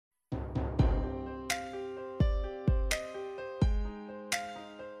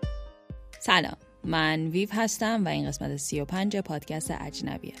سلام، من ویو هستم و این قسمت 35 پادکست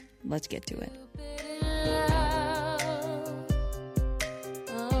اجنبیه. Let's get to it.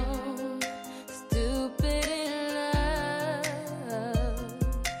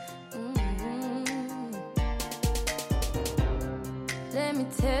 Let me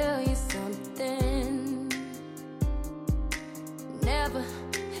tell you something. Never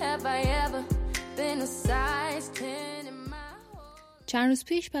have I ever been a size 10 in my whole. چند روز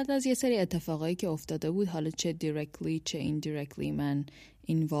پیش بعد از یه سری اتفاقایی که افتاده بود، حالا چه directly چه indirectly من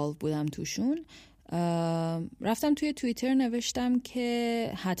involved بودم توشون، رفتم توی توییتر نوشتم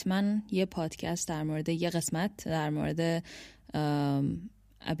که حتما یه پادکست در مورد یه قسمت در مورد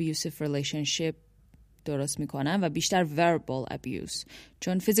abusive relationship درست میکنن و بیشتر verbal abuse،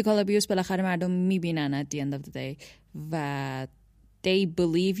 چون physical abuse بالاخره مردم میبینن at the end of the day و they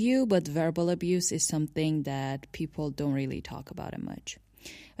believe you, but verbal abuse is something that people don't really talk about it much.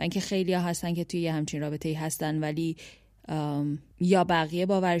 و اینکه خیلی ها هستن که توی یه همچین رابطه‌ای هستن ولی یا بقیه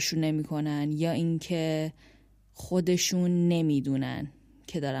باورشون نمیکنن یا اینکه خودشون نمیدونن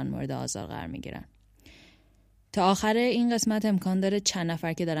که دارن مورد آزار قرار میگیرن. تا آخر این قسمت امکان داره چند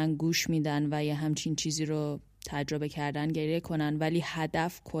نفر که دارن گوش میدن و یه همچین چیزی رو تجربه کردن گریه کنن، ولی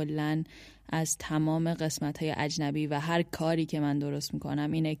هدف کلن از تمام قسمت‌های اجنبی و هر کاری که من درست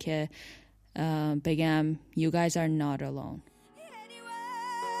میکنم اینه که بگم you guys are not alone.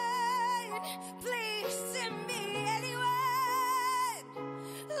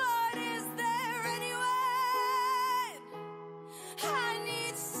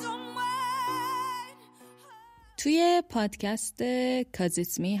 توی پادکست Cause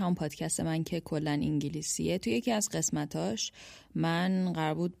It's Me، هم پادکست من که کلن انگلیسیه، توی یکی از قسمتاش من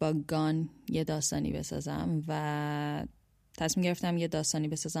قرار بود با گان یه داستانی بسازم و تصمیم گرفتم یه داستانی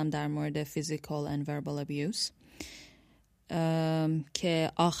بسازم در مورد physical and verbal abuse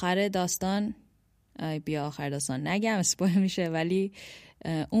که آخر داستان نگم اسپویل میشه، ولی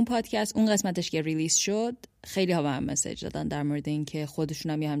اون پادکست اون قسمتش که ریلیز شد خیلی ها به من مسیج دادن در مورد این که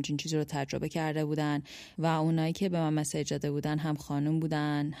خودشون هم یه همچین چیزی رو تجربه کرده بودن و اونایی که به من مسیج داده بودن هم خانم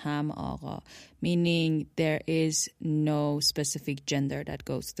بودن هم آقا، meaning there is no specific gender that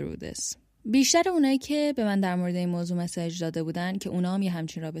goes through this. بیشتر اونایی که به من در مورد این موضوع مسیج داده بودن که اونا هم یه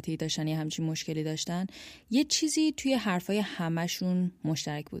همچین رابطه‌ای داشتن، یه همچین مشکلی داشتن، یه چیزی توی حرفای همشون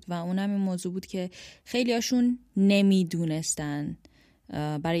مشترک بود و اونم این موضوع بود که خیلی هاشون نمیدونستن،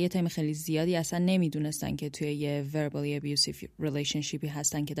 برای یه تایم خیلی زیادی اصلا نمیدونستن که توی یه verbally abusive relationshipی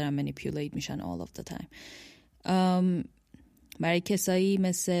هستن که دارن manipulate میشن all of the time. برای کسایی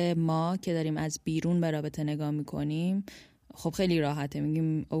مثل ما که داریم از بیرون به رابطه نگاه میکنیم خب خیلی راحته،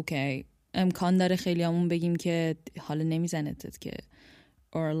 میگیم اوکی، امکان داره خیلی همون بگیم که حالا نمیزنتت که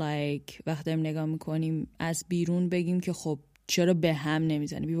or like وقتی داریم نگاه میکنیم از بیرون بگیم که خب چرا به هم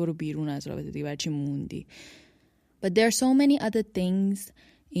نمیزنی، بی برو بیرون از رابطه دیگه، برای چی موندی. But there are so many other things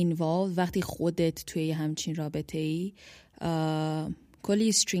involved. وقتی خودت توی همچین رابطه‌ای کلی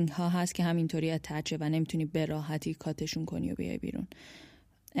استرینگ ها هست که همینطوری اتچه و نمیتونی به راحتی کاتشون کنی و بیای بیرون.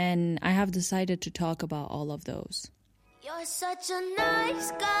 And I have decided to talk about all of those. You're such a nice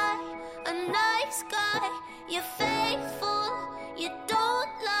guy, a nice guy. You're faithful, you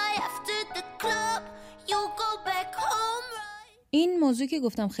don't lie. After the club, you go back home. این موضوع که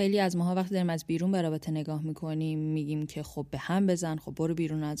گفتم خیلی از ماها وقتی داریم از بیرون به رابطه نگاه میکنیم میگیم که خب به هم بزن، خب برو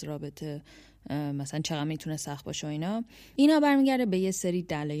بیرون از رابطه، مثلا چقدر میتونه سخت باشه و اینا برمیگرده به یه سری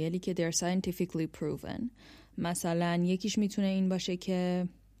دلایلی که they're scientifically proven. مثلا یکیش میتونه این باشه که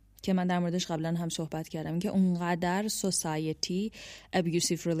من در موردش قبلا هم صحبت کردم که اونقدر سوسایتی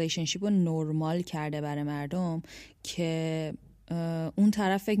abusive relationship رو نورمال کرده برای مردم که اون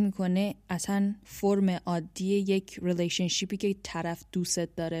طرف فکر میکنه اصلا فرم عادی یک ریلیشنشیپی که طرف دوست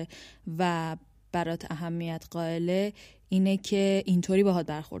داره و برات اهمیت قائله اینه که اینطوری باهات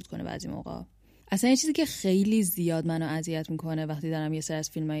برخورد کنه. بعضی موقع اصلا یه چیزی که خیلی زیاد منو اذیت میکنه وقتی دارم یه سری از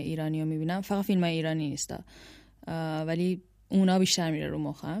فیلم‌های ایرانی رو میبینم، فقط فیلم‌های ایرانی نیستا ولی اونا بیشتر میره رو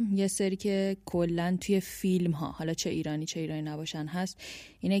مخم، یه سری که کلن توی فیلم ها حالا چه ایرانی چه ایرانی نباشن هست،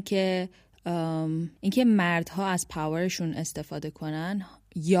 اینه که اینکه مردها از پاورشون استفاده کنن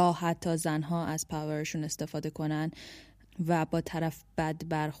یا حتی زنها از پاورشون استفاده کنن و با طرف بد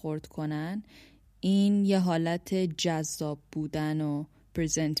برخورد کنن، این یه حالت جذاب بودن و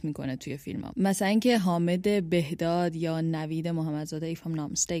پرزنت میکنه توی فیلم ها. مثلا اینکه حامد بهداد یا نوید محمدزاده if I'm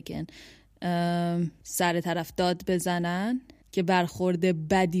not mistaken سر طرف داد بزنن که برخورد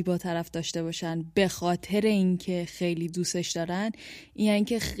بدی با طرف داشته باشن به خاطر اینکه خیلی دوستش دارن، یعنی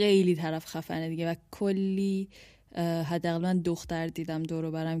که خیلی طرف خفنه دیگه و کلی حداقل من دختر دیدم دور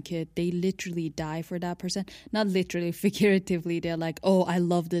و برم که they literally die for that person, not literally, figuratively, they're like oh I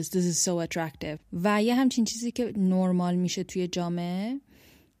love this is so attractive. و یه همچین چیزی که نورمال میشه توی جامعه،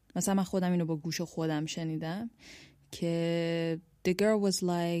 مثلا من خودم اینو با گوش خودم شنیدم که the girl was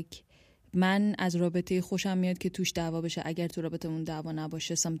like من از رابطه خوشم میاد که توش دعوا بشه، اگر تو رابطمون دعوا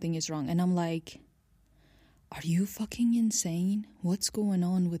نباشه something is wrong. And I'm like are you fucking insane? What's going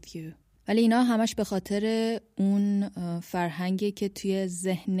on with you? ولی اینا همش به خاطر اون فرهنگی که توی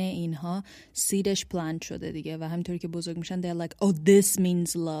ذهن اینها سیدش پلانت شده دیگه و همینطوری که بزرگ میشن they're like oh this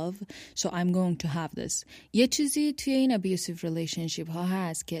means love so I'm going to have this. یه چیزی توی این abusive relationship ها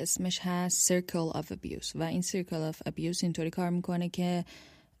هست که اسمش هست circle of abuse و این circle of abuse اینطوری کار میکنه که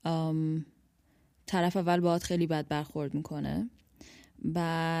طرف اول باهات خیلی بد برخورد میکنه،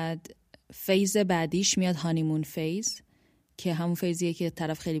 بعد فیز بعدیش میاد هانیمون فیز که همون فیزیه که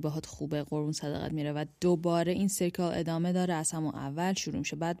طرف خیلی باهات خوبه، قربون صدقت میره و دوباره این سیکل ادامه داره، از همون اول شروع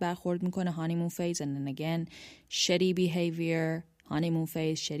میشه، بعد برخورد میکنه هانیمون فیز and then again shitty behavior honeymoon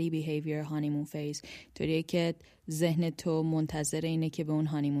phase shitty behavior honeymoon phase، طوریه که ذهن تو منتظر اینه که به اون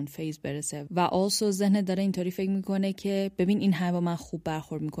هانیمون فیز برسه و also ذهن داره اینطوری فکر میکنه که ببین این همه با من خوب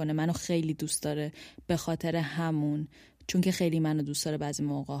برخورد میکنه، منو خیلی دوست داره، به خاطر همون چون که خیلی منو دوست داره بعضی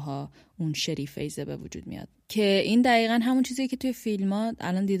موقع ها اون شری فیزه به وجود میاد که این دقیقاً همون چیزیه که توی فیلم ها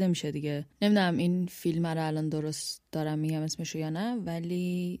الان دیده میشه دیگه. نمیدونم این فیلم رو الان درست دارم میگم اسمشو یا نه،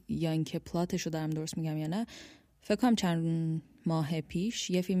 ولی یا اینکه پلاتشو دارم درست میگم یا نه، فکر کنم چند ماه پیش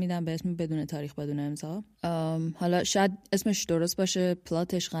یه فیلم دیدم به اسم بدون تاریخ بدون امضا. حالا شاید اسمش درست باشه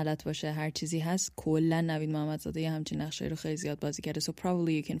پلاتش غلط باشه، هر چیزی هست، کلا نوید محمدزاده یه همچین نقشه‌ای رو خیلی زیاد بازی کرده so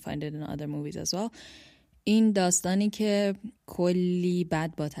probably you can find it in other movies as well. این داستانی که کلی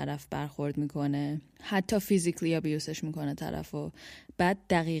بد با طرف برخورد میکنه، حتی فیزیکلی ابیوسش میکنه طرفو، بعد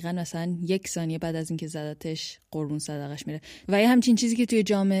دقیقاً مثلا 1 ثانیه بعد از اینکه زدتش قربون صدقش میره و یه همچین چیزی که توی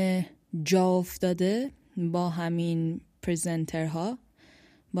جامعه جا افتاده با همین پرزنترها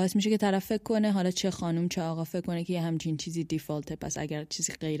باعث میشه که طرف فکر کنه، حالا چه خانم چه آقا فکر کنه که یه همچین چیزی دیفالته، پس اگر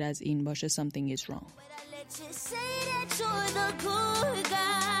چیزی غیر از این باشه something is wrong.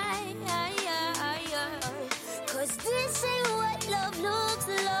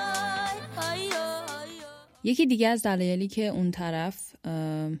 یکی دیگه از دلایلی که اون طرف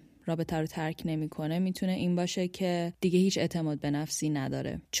رابطه رو ترک نمیکنه میتونه این باشه که دیگه هیچ اعتماد به نفسی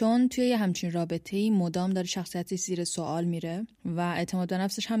نداره، چون توی یه همچین رابطه‌ای مدام داره شخصیتش زیر سوال میره و اعتماد به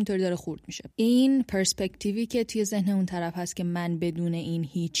نفسش همینطوری داره خورد میشه. این پرسپکتیوی که توی ذهن اون طرف هست که من بدون این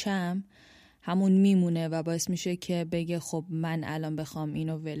هیچم همون میمونه و باعث میشه که بگه خب من الان بخوام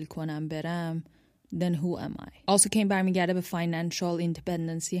اینو ول کنم برم then who am I. also که این برمیگرده به financial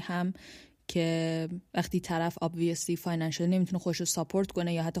independence هم که وقتی طرف obviously financial نمیتونه خودش رو ساپورت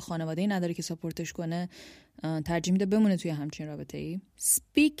کنه یا حتی خانواده‌ای نداره که ساپورتش کنه، ترجیح میده بمونه توی همچین رابطه‌ای.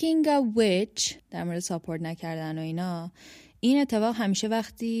 Speaking of which در مورد ساپورت نکردن و اینا، این اتفاق همیشه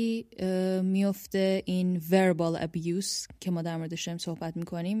وقتی میفته این verbal abuse که ما در موردش داریم صحبت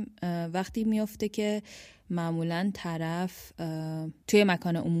میکنیم، وقتی میفته که معمولاً طرف توی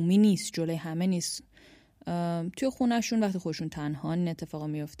مکان عمومی نیست، جلوی همه نیست، توی خونهشون وقتی خودشون تنها این اتفاقا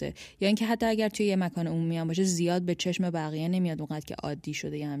میفته، یا اینکه حتی اگر توی یه مکان عمومی هم باشه زیاد به چشم بقیه نمیاد اونقدر که عادی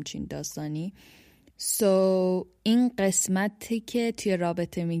شده یه همچین داستانی. این قسمتی که توی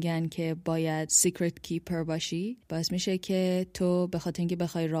رابطه میگن که باید secret keeper باشی باعث میشه که تو به خاطر اینکه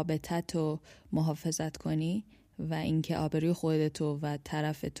بخوای رابطه تو محافظت کنی و اینکه آبروی خودتو و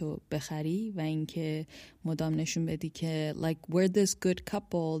طرفتو بخری و اینکه مدام نشون بدی که like we're this good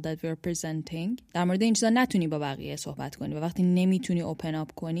couple that we're presenting، در مورد این چیزا نتونی با بقیه صحبت کنی و وقتی نمیتونی open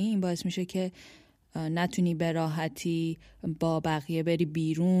up کنی این باعث میشه که نتونی به راحتی با بقیه بری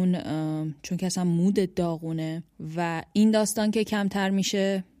بیرون، چون که اصلا مودت داغونه و این داستان که کمتر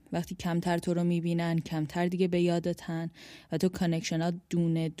میشه وقتی کمتر تو رو میبینن، کمتر دیگه به یادتن و تو کانکشن ها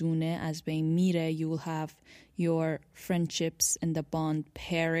دونه دونه از بین میره. You will have your friendships and the bond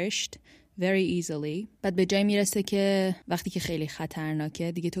perished very easily. بعد به جای میرسه که وقتی که خیلی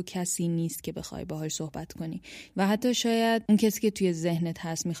خطرناکه دیگه تو کسی نیست که بخوای باهاش صحبت کنی و حتی شاید اون کسی که توی ذهنت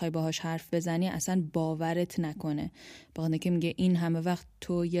هست میخوای باهاش حرف بزنی اصلا باورت نکنه، بخاطر که میگه این همه وقت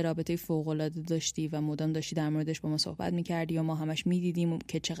تو یه رابطه فوق‌العاده داشتی و مدام داشتی در موردش با ما صحبت میکردی و ما همش میدیدیم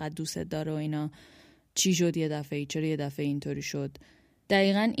که چقدر دوستت داره و اینا، چی شد یه دفعه، چرا یه دفعه اینطوری شد.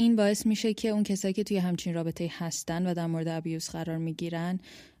 دقیقاً این باعث میشه که اون کسایی که توی همچین رابطه هستن و در مورد ابیوز قرار میگیرن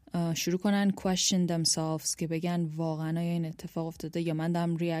شروع کنن question themselves که بگن واقعا آیا این اتفاق افتاده یا من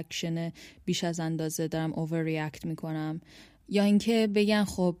دارم ریاکشن بیش از اندازه دارم overreact میکنم، یا اینکه بگن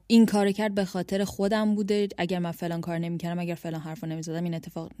خب این کار کرد به خاطر خودم بوده، اگر من فلان کار نمیکردم، اگر فلان حرفو نمیزدم این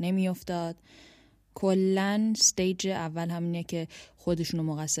اتفاق نمیافتاد. کلن استیج اول همینه که خودشونو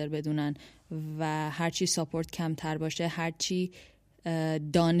مقصر بدونن و هرچی ساپورت کمتر باشه، هرچی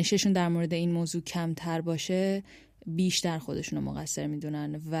دانششون در مورد این موضوع کمتر باشه، بیشتر خودشونو مقصر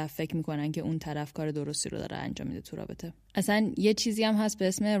میدونن و فکر میکنن که اون طرف کار درستی رو داره انجام میده تو رابطه. اصلا یه چیزی هم هست به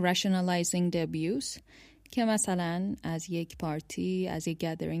اسم rationalizing the abuse که مثلا از یک پارتی، از یک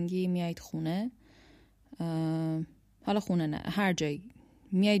گدرینگی میایید خونه، حالا خونه نه، هر جایی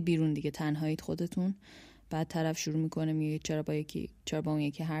میایید بیرون دیگه، تنهایید خودتون، بعد طرف شروع میکنه میگه چرا با اون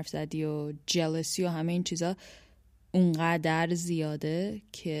یکی حرف زدی و جلسی و همه این چیزا اونقدر زیاده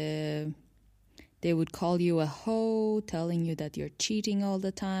که they would call you a hoe, telling you that you're cheating all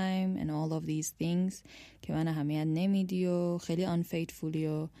the time and all of these things که من اهمیت نمیدی و خیلی unfaithfully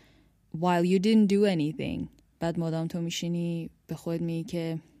و while you didn't do anything. بعد مدام تو میشینی به خود میگی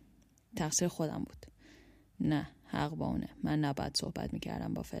که تقصیر خودم بود، نه حق با اونه، من نباید صحبت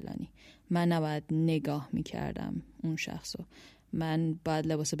میکردم با فلانی، من نباید نگاه میکردم اون شخصو، من باید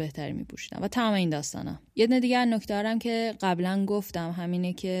لباس بهتری میپوشیدم و تمام این داستانا. یه دیگه نکته دارم که قبلا گفتم،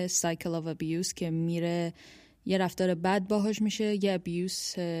 همینه که cycle of abuse که میره یه رفتار بد باهاش میشه، یه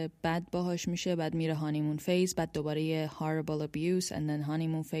abuse بد باهاش میشه، بعد میره honeymoon phase، بعد دوباره یه horrible abuse and then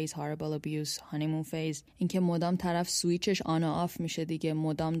honeymoon phase, horrible abuse, honeymoon phase. این که مدام طرف سویچش آن و آف میشه دیگه،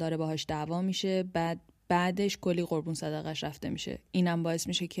 مدام داره باهاش دعوا میشه، بعدش کلی قربون صدقش رفته میشه. اینم باعث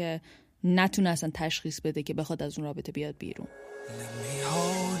میشه که نتونه اصلا تشخیص بده که بخواد از اون رابطه بیاد بیرون. Let me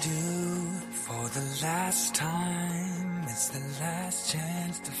hold you for the last time. It's the last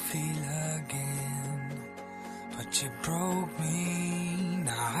chance to feel again. But you broke me.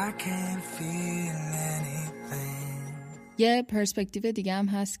 Now I can't feel anything. یه پرسپکتیو دیگه هم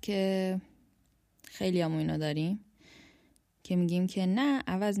هست که خیلی همون اینو داریم که میگیم که نه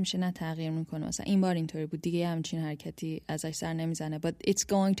عوض میشه، نه تغییر میکنه، مثلا این بار اینطوری بود دیگه همچین حرکتی ازش سر نمیزنه، but it's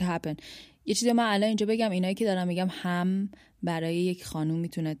going to happen. یه چیزی من الان اینجا بگم، اینایی که دارم میگم هم برای یک خانوم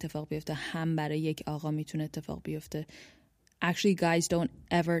میتونه اتفاق بیفته، هم برای یک آقا میتونه اتفاق بیفته. Actually guys don't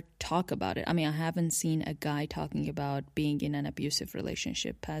ever talk about it. I mean I haven't seen a guy talking about being in an abusive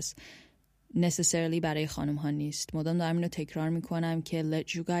relationship. پس necessarily برای خانوم ها نیست. مدام دارم اینو تکرار میکنم که let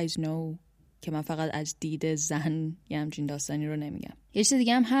you guys know که من فقط از دید زن یه همچین داستانی رو نمیگم. یه چیز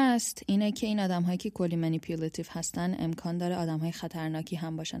دیگه هم هست، اینه که این آدم هایی که کلی منیپیولتیو هستن امکان داره آدم های خطرناکی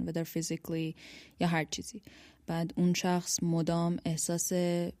هم باشن، whether physically یا هر چیزی. بعد اون شخص مدام احساس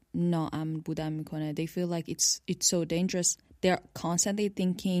ناامن بودن میکنه. They feel like it's so dangerous. They're constantly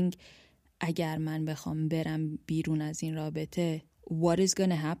thinking اگر من بخوام برم بیرون از این رابطه what is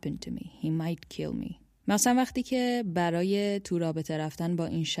gonna happen to me? He might kill me. مثلا وقتی که برای تو رابطه رفتن با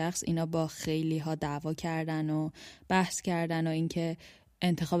این شخص اینا با خیلی ها دعوا کردن و بحث کردن و اینکه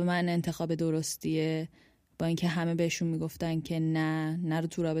انتخاب من انتخاب درستیه، با اینکه همه بهشون میگفتن که نه نرو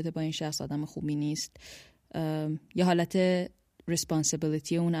تو رابطه با این شخص، آدم خوبی نیست. یه حالت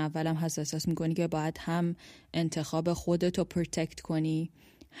responsibility اون اولم هست، احساس میکنی که باید هم انتخاب خودتو پروتکت کنی،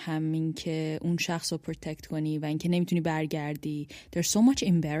 همین که اون شخص رو پروتکت کنی و اینکه نمیتونی برگردی. There's so much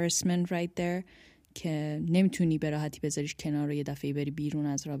embarrassment right there که نمیتونی به راحتی بذاریش کنار و یه دفعه بری بیرون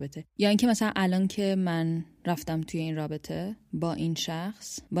از رابطه. یا اینکه مثلا الان که من رفتم توی این رابطه با این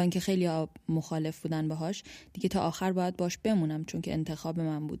شخص، با اینکه خیلی مخالف بودن باهاش، دیگه تا آخر باید باش بمونم چون که انتخاب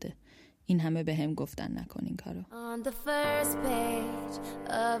من بوده. این همه به هم گفتن نکن این کارو. On the first page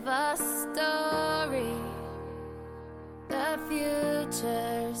of a story, the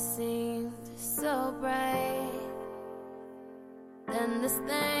future seemed so bright. Then this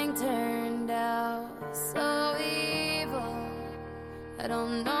thing turned out so evil. I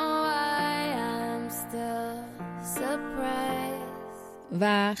don't know why I'm still surprised.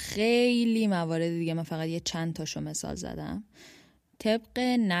 و خیلی موارد دیگه، من فقط یه چند تاشو مثال زدم.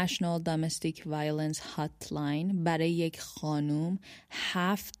 طبق National Domestic Violence Hotline برای یک خانوم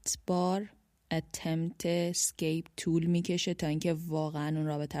 7 بار attempt escape طول میکشه تا اینکه واقعا اون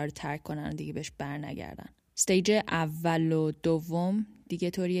رابطه رو ترک کنن و دیگه بهش بر نگردن. استیج اول و دوم دیگه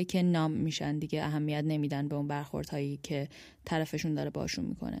طوریه که نام میشن، دیگه اهمیت نمیدن به اون برخوردهایی که طرفشون داره باشون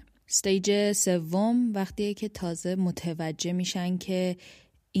میکنه. استیج سوم وقتیه که تازه متوجه میشن که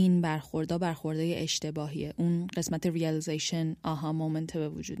این برخوردای اشتباهیه، اون قسمت ریالیزیشن آها مومنت به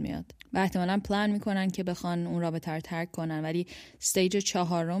وجود میاد و احتمالاً پلان میکنن که بخوان اون رابطه رو ترک کنن. ولی استیج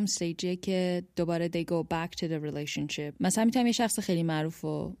چهارم استیجیه که دوباره they go back to the relationship. مثلا میتونم یه شخص خیلی معروف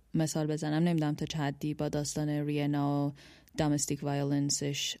و مثال بزنم، نمیدونم تا چه حدی با داستان ریانا و دامستیک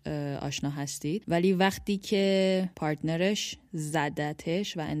وایلنسش آشنا هستید، ولی وقتی که پارتنرش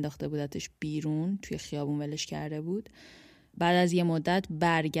زدتش و انداخته بودتش بیرون توی خیابون ولش کرده بود، بعد از یه مدت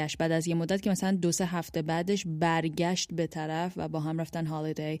برگشت، بعد از یه مدت که مثلا 2-3 هفته بعدش برگشت به طرف و با هم رفتن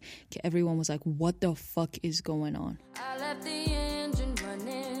هالیدی که everyone was like what the fuck is going on. I left the engine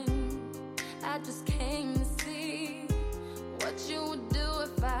running. I just came to see what you would do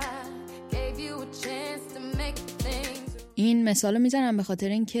if I gave you a chance to make things. این مثالو میزنم به خاطر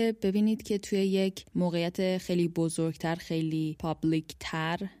اینکه ببینید که توی یک موقعیت خیلی بزرگتر، خیلی پابلیک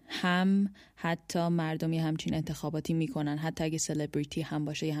تر هم حتی مردم یه همچین انتخاباتی میکنن، حتی اگه سلبریتی هم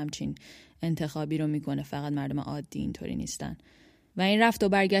باشه یه همچین انتخابی رو میکنه، فقط مردم عادی اینطوری نیستن. و این رفت و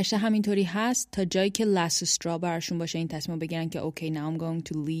برگشته همینطوری هست تا جایی که last straw برشون باشه این تصمیم بگیرن که okay now I'm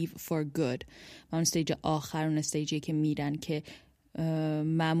going to leave for good. و اون استیج آخر، اون استیجی که میرن که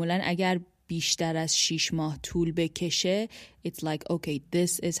معمولا اگر بیشتر از 6 ماه طول بکشه it's like okay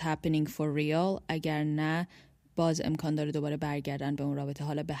this is happening for real. اگر نه باز امکان داره دوباره برگردن به اون رابطه،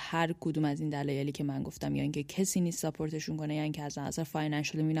 حالا به هر کدوم از این دلایلی که من گفتم، یا اینکه کسی نیست ساپورتشون کنه، یا اینکه از نظر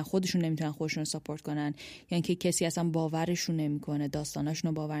فاینانشیالی میبینن خودشون نمیتونن خودشون رو ساپورت کنن، یا اینکه کسی اصلا باورشون نمیکنه، داستاناشون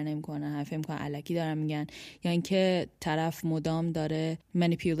رو باور نمیکنن، حرف میکنن الکی دارن میگن، یا اینکه طرف مدام داره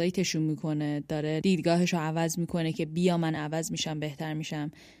منیپیولیتشون میکنه، داره دیدگاهش رو عوض میکنه که بیا من عوض میشم، بهتر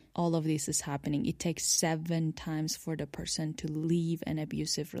میشم. All of this is happening. It takes 7 times for the person to leave an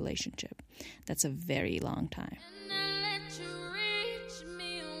abusive relationship. That's a very long time. And I let you reach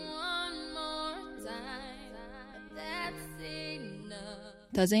me one more time. That's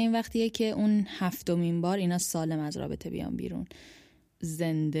enough. تازه این وقتیه که اون 7مین بار اینا سالم از رابطه بیان بیرون،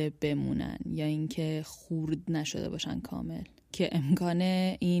 زنده بمونن، یا اینکه خورد نشده باشن کامل، که امکان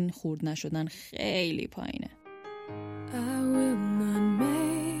این خورد نشدن خیلی پایینه. I will not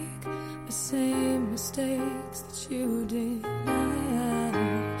make the same mistakes that you did.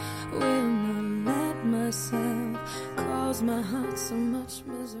 I will not let myself cause my heart so much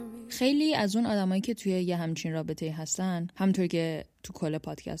misery. خیلی از اون آدمایی که توی یه همچین رابطه هستن، همونطور که تو کل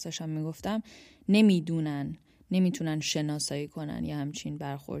پادکستش هم میگفتم، نمیتونن شناسایی کنن یه همچین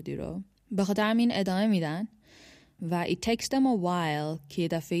برخوردی رو، به خاطر همین ادامه میدن و it takes them a while که یه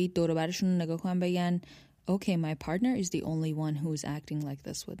دفعه دور و برشون نگاه کنن بگن okay, my partner is the only one who is acting like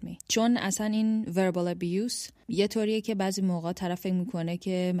this with me. چون اصلا این verbal abuse یه طوریه که بعضی موقع طرف فکر میکنه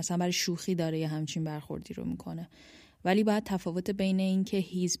که مثلا برای شوخی داره یه همچین برخوردی رو میکنه، ولی باید تفاوت بین این که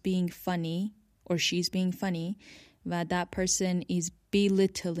he's being funny or she's being funny و that person is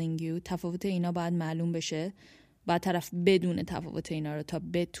belittling you، تفاوت اینا باید معلوم بشه. باید طرف بدون تفاوت اینا رو تا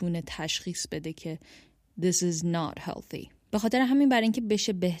بتونه تشخیص بده که this is not healthy. به خاطر همین برای اینکه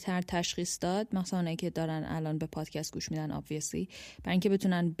بشه بهتر تشخیص داد، مثلا اونایی که دارن الان به پادکست گوش میدن obviously، برای اینکه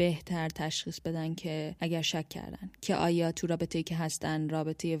بتونن بهتر تشخیص بدن که اگر شک کردن که آیا تو رابطه‌ای که هستن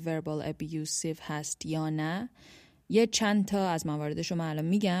رابطه verbal abusive هست یا نه، یه چند تا از مواردش رو من الان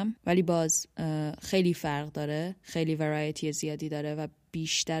میگم، ولی باز خیلی فرق داره، خیلی ورایتی زیادی داره و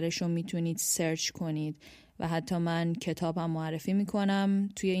بیشترش رو میتونید سرچ کنید و حتی من کتابم معرفی میکنم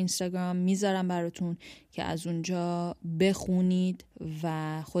توی اینستاگرام، میذارم براتون که از اونجا بخونید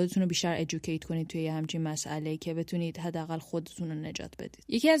و خودتون رو بیشتر ادوکییت کنید توی همچین مسئله که بتونید حداقل خودتون رو نجات بدید.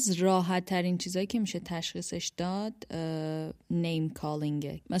 یکی از راحت ترین چیزایی که میشه تشخیصش داد name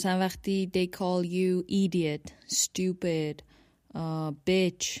calling. مثلا وقتی they call you idiot, stupid,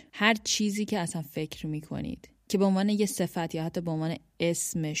 bitch، هر چیزی که اصلا فکر میکنید که به عنوان یه صفت یا حتی به عنوان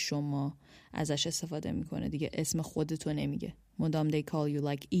اسم شما ازش استفاده میکنه دیگه، اسم خودتو نمیگه، مدام they call you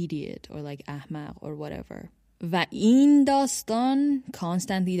like idiot or like احمق or whatever. و این داستان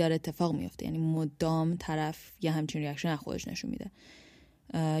constantly داره اتفاق میفته، یعنی مدام طرف یه همچین ریاکشن از خودش نشون میده،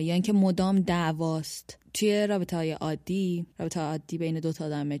 یا اینکه مدام دعواست. توی رابطه عادی بین دو تا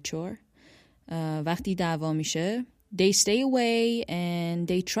آدم mature، وقتی دعوا میشه they stay away and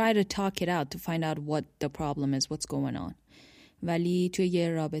they try to talk it out to find out what the problem is, what's going on. ولی توی یه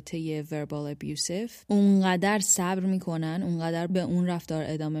رابطه verbal abusive اونقدر صبر میکنن، اونقدر به اون رفتار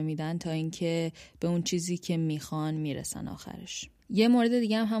ادامه میدن تا اینکه به اون چیزی که میخوان میرسن آخرش. یه مورد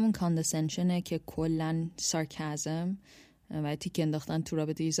دیگه هم همون condescensionه که کلن سارکازم و تیکه انداختن تو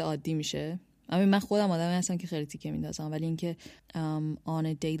رابطه یه عادی میشه. من خودم آدمی هستم که خیلی تیکه میندازم، ولی اینکه on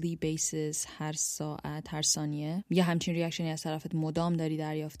a daily basis هر ساعت هر ثانیه یه همچین ریاکشنی از طرفت مدام داری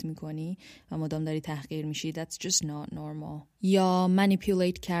دریافت میکنی و مدام داری تحقیر میشی، that's just not normal. یا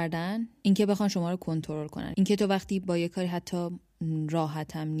manipulate کردن، اینکه بخوان شما رو کنترل کنن، اینکه تو وقتی با یه کاری حتی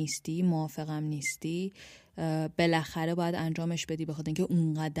راحتم نیستی، موافقم نیستی، بالاخره باید انجامش بدی، بخاطر اینکه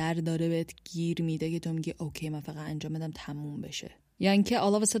اونقدر داره بهت گیر میده که تو میگی اوکی من فقط انجام بدم تموم بشه. یا اینکه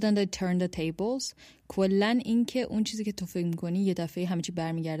all of a sudden they turn the tables، کلن اینکه اون چیزی که تو فکر میکنی یه دفعه همه چی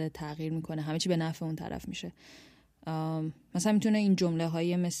برمیگرده، تغییر میکنه، همه چی به نفع اون طرف میشه. مثلا میتونه این جمله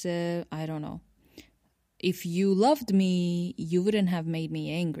های مثل I don't know if you loved me you wouldn't have made me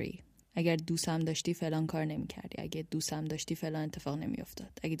angry. اگر دوستم داشتی فلان کار نمی کردی. اگه دوستم داشتی فلان اتفاق نمی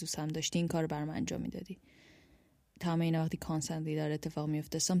افتاد. اگه دوستم داشتی این کار برام انجام میدادی. تمام اینا وقتی constantly داره اتفاق می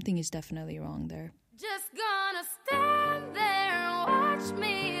افته something is definitely wrong there. Just gonna stand there and watch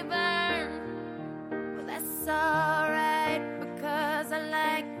me burn. Well, that's alright because I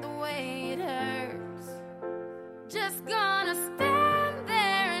like the way it hurts. Just gonna stand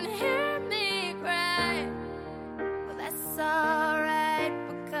there and hear me cry. Well, that's alright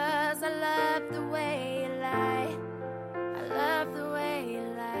because I love the way you lie. I love the way you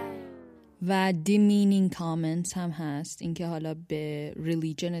lie. و demeaning comments هم هست. اینکه حالا به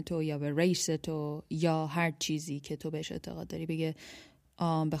ریلیجن تو یا به ریس تو یا هر چیزی که تو بهش اعتقاد داری بگه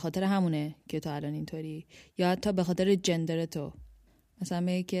به خاطر همونه که تو الان اینطوری، یا حتی به خاطر جندر تو. مثلا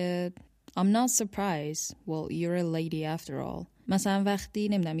بگه که I'm not surprised. Well, you're a lady after all. مثلا وقتی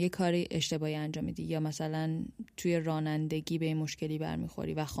نمیدونم یه کاری اشتباهی انجام میدی یا مثلا توی رانندگی به مشکلی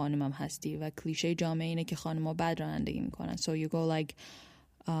برمیخوری و خانمم هستی و کلیشه جامعه اینه که خانم‌ها بد رانندگی میکنن. So you go like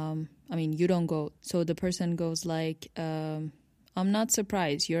I mean you don't go. So the person goes like I'm not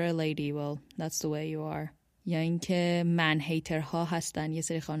surprised. You're a lady. Well, that's the way you are. یا اینکه من هیترها هستن. یه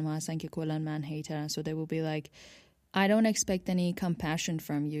سری خانم‌ها هستن که کلاً من هیترن. So they will be like I don't expect any compassion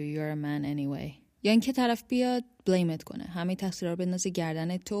from you. You're a man anyway. یا اینکه طرف بیاد بلیمت کنه، همه تقصیرها رو بندازه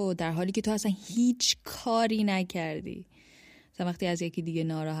گردن تو در حالی که تو اصلا هیچ کاری نکردی. مثلا وقتی از یکی دیگه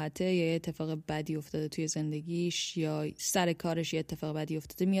ناراحته یا اتفاق بدی افتاده توی زندگیش یا سر کارش یه اتفاق بدی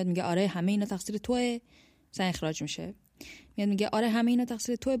افتاده، میاد میگه آره همه اینا تقصیر توئه. مثلا اخراج میشه، میاد میگه آره همه اینا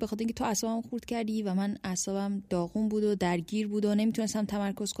تقصیر توئه به خاطر اینکه تو اعصابم خورد کردی و من اعصابم داغون بود و درگیر بود و نمیتونستم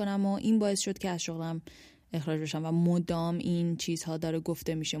تمرکز کنم و این باعث شد که از شغلم اخراج بشن. و مدام این چیزها داره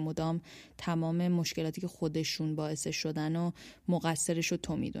گفته میشه، مدام تمام مشکلاتی که خودشون باعث شدن و مقصرش رو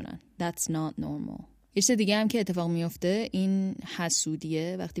تو میدونن. That's not normal. یه چیز دیگه هم که اتفاق میفته این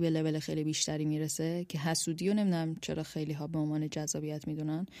حسودیه وقتی به لول خیلی بیشتری میرسه، که حسودیو نمیدونم چرا خیلی ها به عنوان جذابیت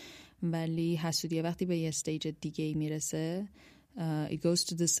میدونن، ولی حسودیه وقتی به یه استیج دیگه میرسه it goes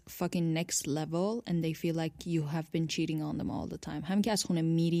to this fucking next level and they feel like you have been cheating on them all the time. همین که از خونه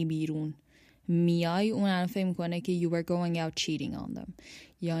میری بیرون میای اون الان فکر میکنه که you were going out cheating on them.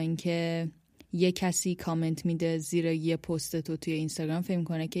 یا اینکه یه کسی کامنت میده زیر یه پست تو توی اینستاگرام فکر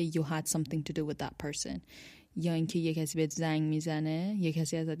میکنه که you had something to do with that person. یا اینکه یه کسی بهت زنگ میزنه، یه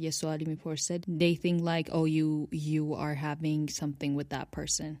کسی ازت یه سوالی میپرسه they think like oh you are having something with that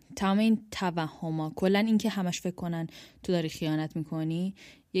person. تمام این توهما کلا اینکه همش فکر کنن تو داری خیانت میکنی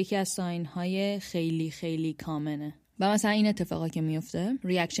یکی از ساین های خیلی خیلی کامنه. و مثلا این اتفاقا که میفته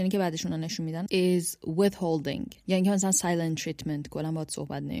ریاکشنی که بعدشون نشون میدن is withholding، یعنی که مثلا silent treatment، کلا باهات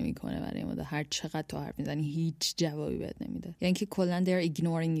صحبت نمیکنه برای مدت، هر چقدر تو حرف میزنی هیچ جوابی بهت نمیده. یعنی که کلا they're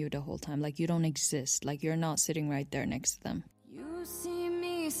ignoring you the whole time, like you don't exist, like you're not sitting right there next to them. You see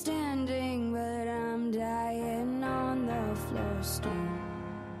me standing but I'm dying on the floor,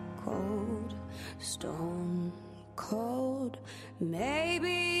 stone cold.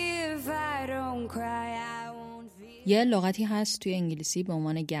 Maybe if I don't cry I یه لغتی هست توی انگلیسی به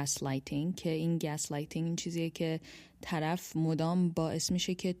عنوان gaslighting که این gaslighting این چیزیه که طرف مدام باعث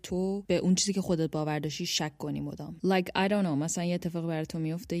میشه که تو به اون چیزی که خودت باور داشتی شک کنی مدام. Like I don't know، مثلا یه اتفاق برای تو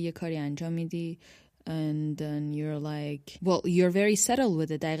میفته، یه کاری انجام میدی and then you're like well you're very settled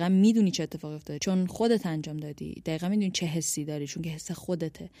with it. دقیقا میدونی چه اتفاقی افتاده چون خودت انجام دادی، دقیقا میدونی چه حسی داری چون که حس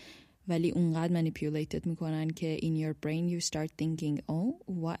خودته، ولی اونقدر manipulated میکنن که in your brain you start thinking oh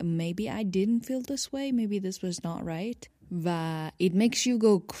maybe I didn't feel this way, maybe this was not right. و it makes you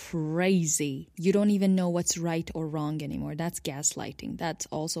go crazy. You don't even know what's right or wrong anymore. That's gaslighting. That's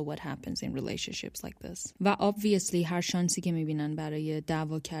also what happens in relationships like this. و obviously هر شانسی که میبینن برای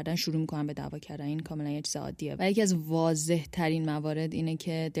دعوا کردن شروع میکنن به دعوا کردن. این کاملا یه چیز عادیه و یکی از واضح ترین موارد اینه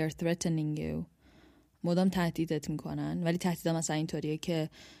که they're threatening you. مدام تهدیدت میکنن، ولی تهدیدها مثلا اینطوریه که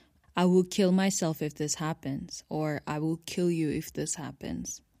I will kill myself if this happens, or I will kill you if this happens,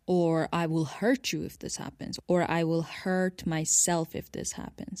 or I will hurt you if this happens, or I will hurt myself if this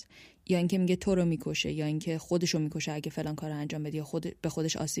happens. یا اینکه میگه تو رو میکشه، یا اینکه خودشو میکشه اگه فلان کار انجام بدی، یا به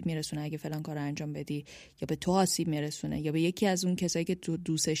خودش آسیب میرسونه اگه فلان کار انجام بدی، یا به تو آسیب میرسونه، یا به یکی از اون کسایی که تو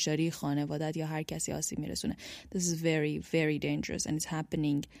دوستش داری، خانوادت یا هر کسی آسیب میرسونه. This is very very dangerous and it's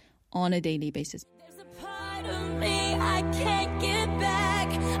happening on a daily basis. There's a part of me I can't get back.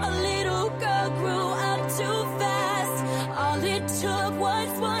 A little girl grew up too fast. All it took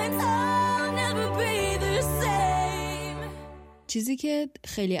was once. I'll never be the same. چیزی که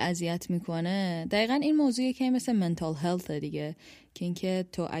خیلی اذیت میکنه دقیقاً این موضوعی که مثل منتال هلت دیگه، که اینکه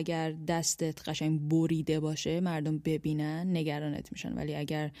تو اگر دستت قشنگ بریده باشه مردم ببینن نگرانت میشن، ولی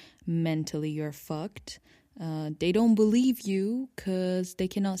اگر mentally you're fucked they don't believe you because they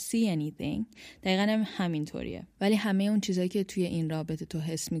cannot see anything. دقیقاً همینطوریه. ولی همه اون چیزایی که توی این رابطه تو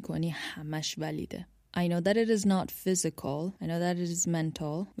حس میکنی همش ولیده. I know that it is not physical. I know that it is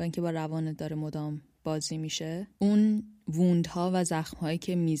mental. و اینکه با روانت داره مدام بازی میشه. اون ووندها و زخمهایی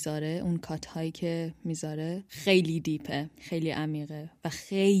که میذاره، اون کاتهایی که میذاره خیلی دیپه، خیلی عمیقه و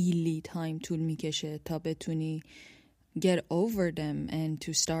خیلی تایم طول میکشه تا بتونی get over them and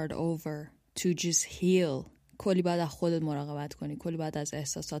to start over, to just heal. کلی باید از خودت مراقبت کنی، کلی باید از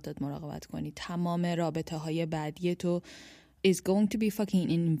احساساتت مراقبت کنی. تمام رابطه های بعدی تو is going to be fucking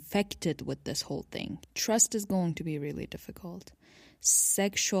infected with this whole thing. Trust is going to be really difficult.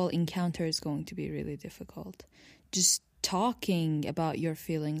 Sexual encounter is going to be really difficult. Just talking about your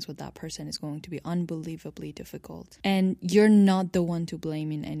feelings with that person is going to be unbelievably difficult. And you're not the one to blame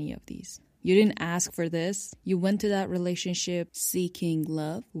in any of these. You didn't ask for this. You went to that relationship seeking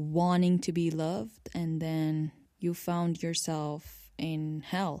love, wanting to be loved, and then you found yourself in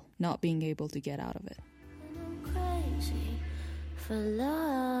hell, not being able to get out of it. I'm crazy for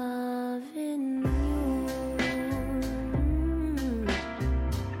loving you.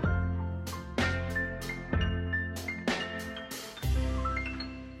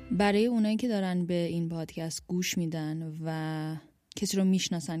 برای اونایی که دارن به این پادکست گوش میدن و کسی رو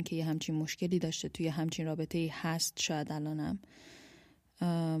میشناسن که یه همچین مشکلی داشته، توی همچین رابطه‌ای هست شاید الانم،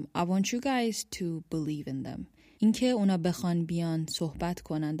 I want you guys to believe in them. اینکه اونا بخوان بیان صحبت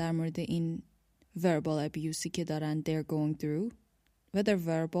کنن در مورد این verbal abuse'i که دارن they're going through, whether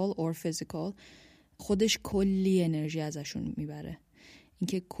verbal or physical، خودش کلی انرژی ازشون میبره.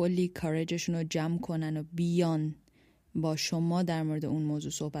 اینکه کلی کاریجشون رو جمع کنن و بیان با شما در مورد اون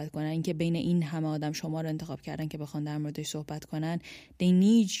موضوع صحبت کنن، اینکه بین این همه آدم شما رو انتخاب کردن که بخوان در موردش صحبت کنن. They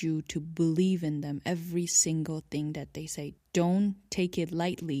need you to believe in them, every single thing that they say. Don't take it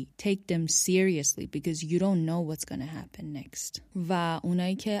lightly. Take them seriously because you don't know what's gonna happen next. و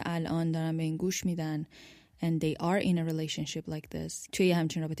اونایی که الان دارن به این گوش میدن and they are in a relationship like this، توی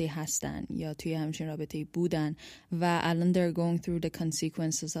همچین رابطه هستن یا توی همچین رابطه بودن و الان they're going through the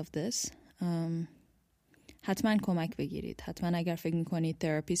consequences of this، حتما کمک بگیرید. حتما اگر فکر میکنید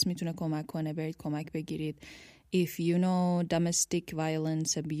تراپیست میتونه کمک کنه، برید کمک بگیرید. If you know domestic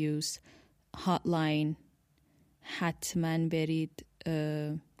violence abuse hotline، حتما برید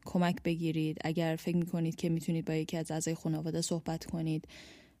کمک بگیرید. اگر فکر میکنید که میتونید با یکی از اعضای خانواده صحبت کنید،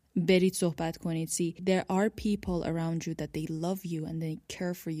 برید صحبت کنید. See, there are people around you that they love you and they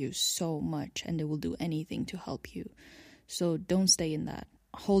care for you so much and they will do anything to help you. So don't stay in that.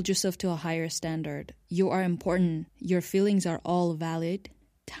 Hold yourself to a higher standard. You are important. Your feelings are all valid.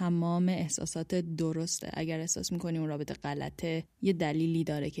 تمام احساسات درسته. اگر احساس میکنی اون رابطه غلطه، یه دلیلی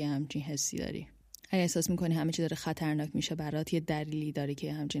داره که همچین حسی داری. اگر احساس میکنی همه چی داره خطرناک میشه برات، یه دلیلی داره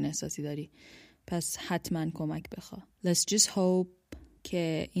که همچین احساسی داری. پس حتما کمک بخوا. Let's just hope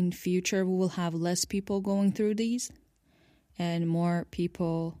که in future we will have less people going through these and more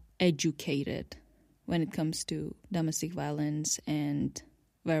people educated when it comes to domestic violence and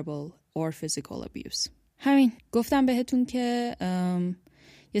verbal or physical abuse. همین گفتم بهتون که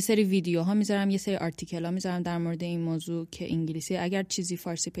یه سری ویدیوها میذارم، یه سری آرتیکل ها میذارم در مورد این موضوع که انگلیسی. اگر چیزی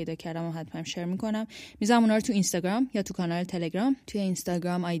فارسی پیدا کردم و حتما شیر میکنم، میذارم اونا رو تو اینستاگرام یا تو کانال تلگرام. توی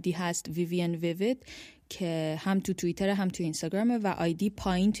اینستاگرام آیدی هست Vivian Vivid که هم تو توییتر هم تو اینستاگرامه و آیدی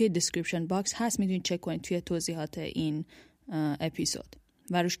پایین توی دیسکریپشن باکس هست، میتونید چک کنید توی توضیحات این اپیزود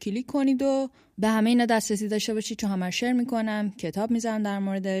و روش کلیک کنید و به همه اینا دسترسی داشته باشید، چون همه شیر میکنم. کتاب میذارم در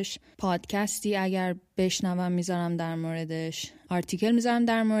موردش، پادکستی اگر بشنوم میذارم در موردش، آرتیکل میذارم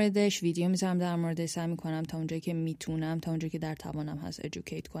در موردش، ویدیو میذارم در موردش. سعی میکنم تا اونجایی که میتونم، تا اونجایی که در توانم هست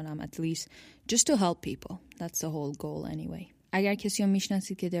educate کنم، at least just to help people. That's the whole goal anyway. اگر کسی رو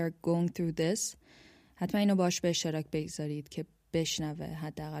میشناسید که they're going through this، حتما اینو باش به اشتراک بگذارید که بشنوه،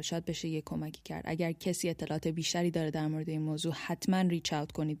 حداقل شاید بشه یه کمکی کرد. اگر کسی اطلاعات بیشتری داره در مورد این موضوع، حتما ریچ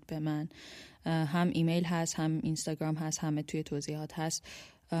اوت کنید به من. هم ایمیل هست، هم اینستاگرام هست، همه توی توضیحات هست.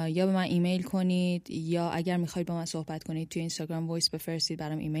 یا به من ایمیل کنید، یا اگر میخواید با من صحبت کنید توی اینستاگرام وایس بفرستید،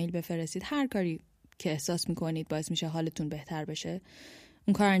 برام ایمیل بفرستید. هر کاری که احساس میکنید باعث میشه حالتون بهتر بشه،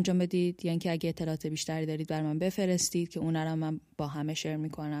 اون کار انجام بدید. یا اینکه اگه اطلاعات بیشتری دارید برام من بفرستید که اون رو من با همه شیر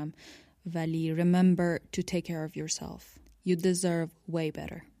میکنم. ولی remember to take care of yourself. You deserve way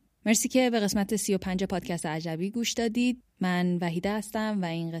better. مرسی که به قسمت 35 پادکست اجنبی گوش دادید. من وحیده هستم و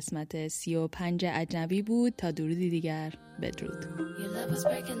این قسمت 35 اجنبی بود. تا درودی دیگر، بدرود. Your love was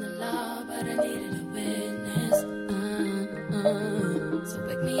breaking the law, but I needed a witness. So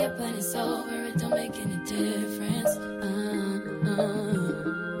wake me up when it's over, it don't make any difference.